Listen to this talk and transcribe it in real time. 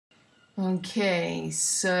Okay,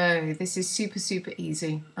 so this is super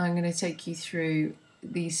easy. I'm going to take you through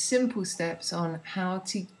these simple steps on how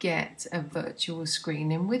to get a virtual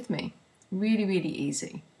screen in with me. Really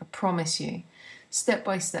easy, I promise you. Step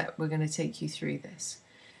by step, we're going to take you through this.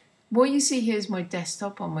 What you see here is my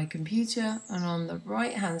desktop on my computer, and on the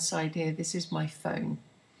right hand side here, this is my phone.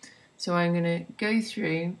 So I'm going to go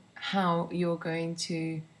through how you're going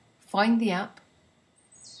to find the app,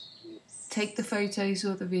 take the photos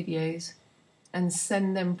or the videos, and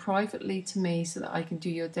send them privately to me so that I can do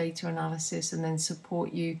your data analysis and then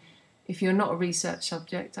support you. If you're not a research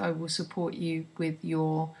subject, I will support you with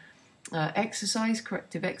your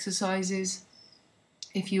corrective exercises.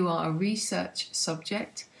 If you are a research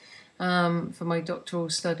subject for my doctoral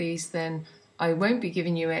studies, then I won't be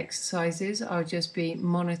giving you exercises. I'll just be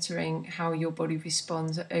monitoring how your body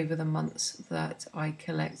responds over the months that I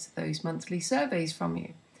collect those monthly surveys from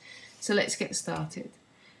you. So let's get started.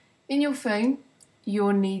 In your phone,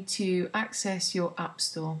 you'll need to access your App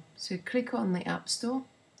Store. So click on the App Store,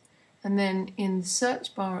 and then in the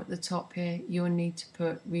search bar at the top here, you'll need to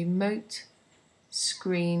put Remote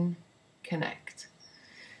Screen Connect.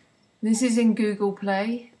 This is in Google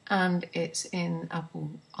Play and it's in Apple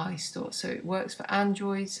iStore. So it works for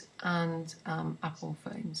Androids and Apple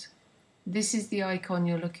phones. This is the icon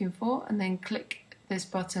you're looking for, and then click this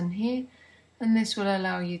button here, and this will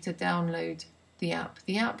allow you to download the app.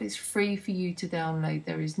 The app is free for you to download.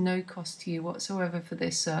 There is no cost to you whatsoever for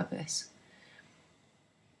this service.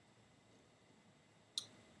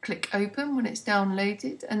 Click open when it's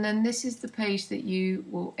downloaded, and then this is the page that you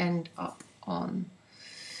will end up on.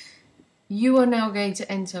 You are now going to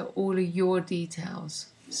enter all of your details.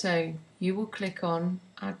 So you will click on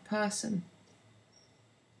Add Person.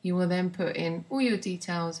 You will then put in all your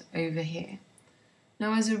details over here.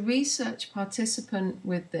 Now, as a research participant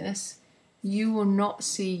with this, you will not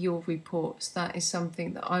see your reports. That is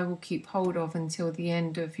something that I will keep hold of until the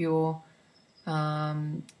end of your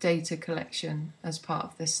data collection as part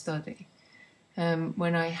of this study.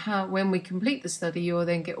 When we complete the study, you will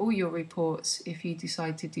then get all your reports if you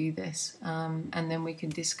decide to do this, and then we can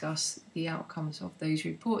discuss the outcomes of those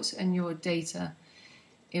reports and your data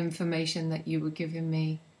information that you were giving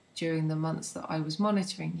me during the months that I was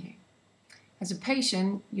monitoring you. As a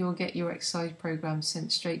patient, you'll get your exercise program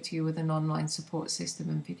sent straight to you with an online support system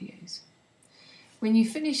and videos. When you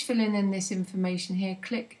finish filling in this information here,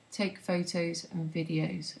 click Take Photos and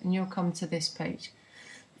Videos, and you'll come to this page.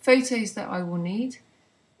 Photos that I will need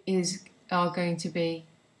are going to be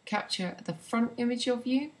capture the front image of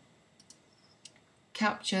you,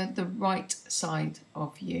 capture the right side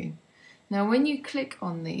of you. Now, when you click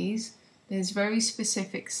on these, there's very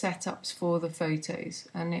specific setups for the photos,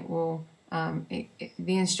 and it will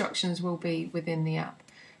the instructions will be within the app.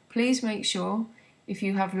 Please make sure if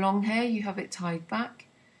you have long hair, you have it tied back.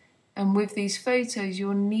 And with these photos,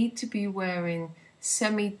 you'll need to be wearing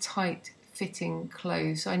semi-tight fitting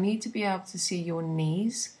clothes. So I need to be able to see your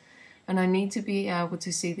knees, and I need to be able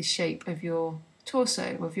to see the shape of your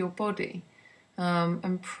torso, of your body.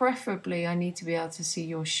 And preferably, I need to be able to see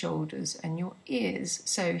your shoulders and your ears.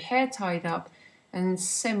 So hair tied up and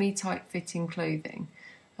semi-tight fitting clothing.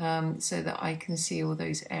 So that I can see all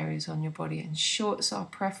those areas on your body, and shorts are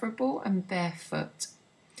preferable, and barefoot.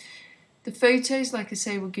 The photos, like I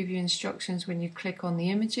say, will give you instructions when you click on the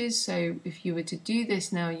images. So if you were to do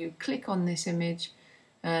this now, you would click on this image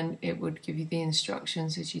and it would give you the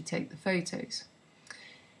instructions as you take the photos.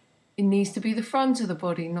 It needs to be the front of the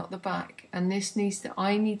body, not the back, and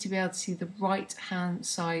I need to be able to see the right hand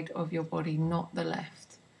side of your body, not the left.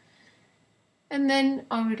 And then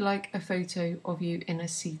I would like a photo of you in a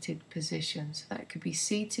seated position. So that could be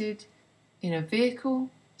seated in a vehicle,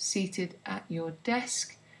 seated at your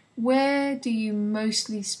desk. Where do you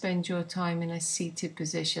mostly spend your time in a seated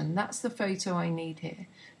position? That's the photo I need here.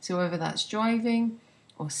 So whether that's driving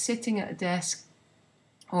or sitting at a desk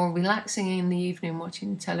or relaxing in the evening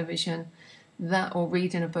watching television or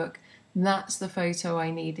reading a book, that's the photo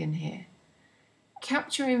I need in here.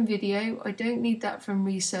 Capturing video, I don't need that from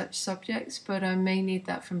research subjects, but I may need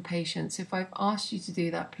that from patients. If I've asked you to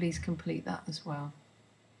do that, please complete that as well.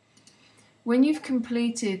 When you've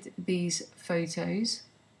completed these photos,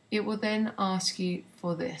 it will then ask you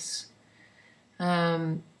for this.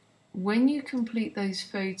 When you complete those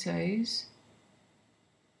photos,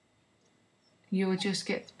 you'll just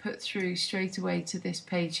get put through straight away to this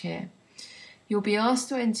page here. You'll be asked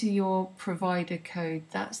to enter your provider code.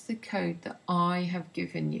 That's the code that I have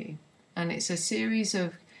given you. And it's a series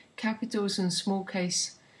of capitals and small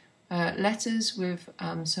case letters with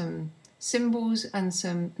some symbols and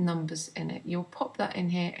some numbers in it. You'll pop that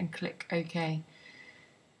in here and click OK.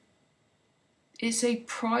 It's a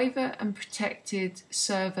private and protected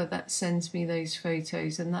server that sends me those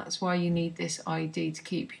photos, and that's why you need this ID to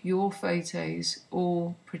keep your photos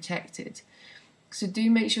all protected. So do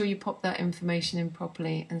make sure you pop that information in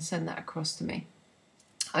properly and send that across to me.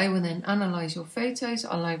 I will then analyse your photos.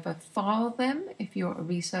 I'll either file them if you're a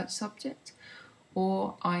research subject,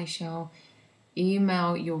 or I shall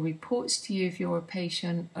email your reports to you if you're a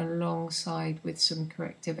patient, alongside with some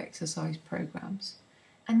corrective exercise programs.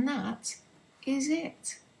 And that is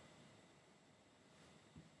it.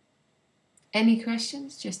 Any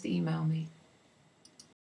questions? Just email me.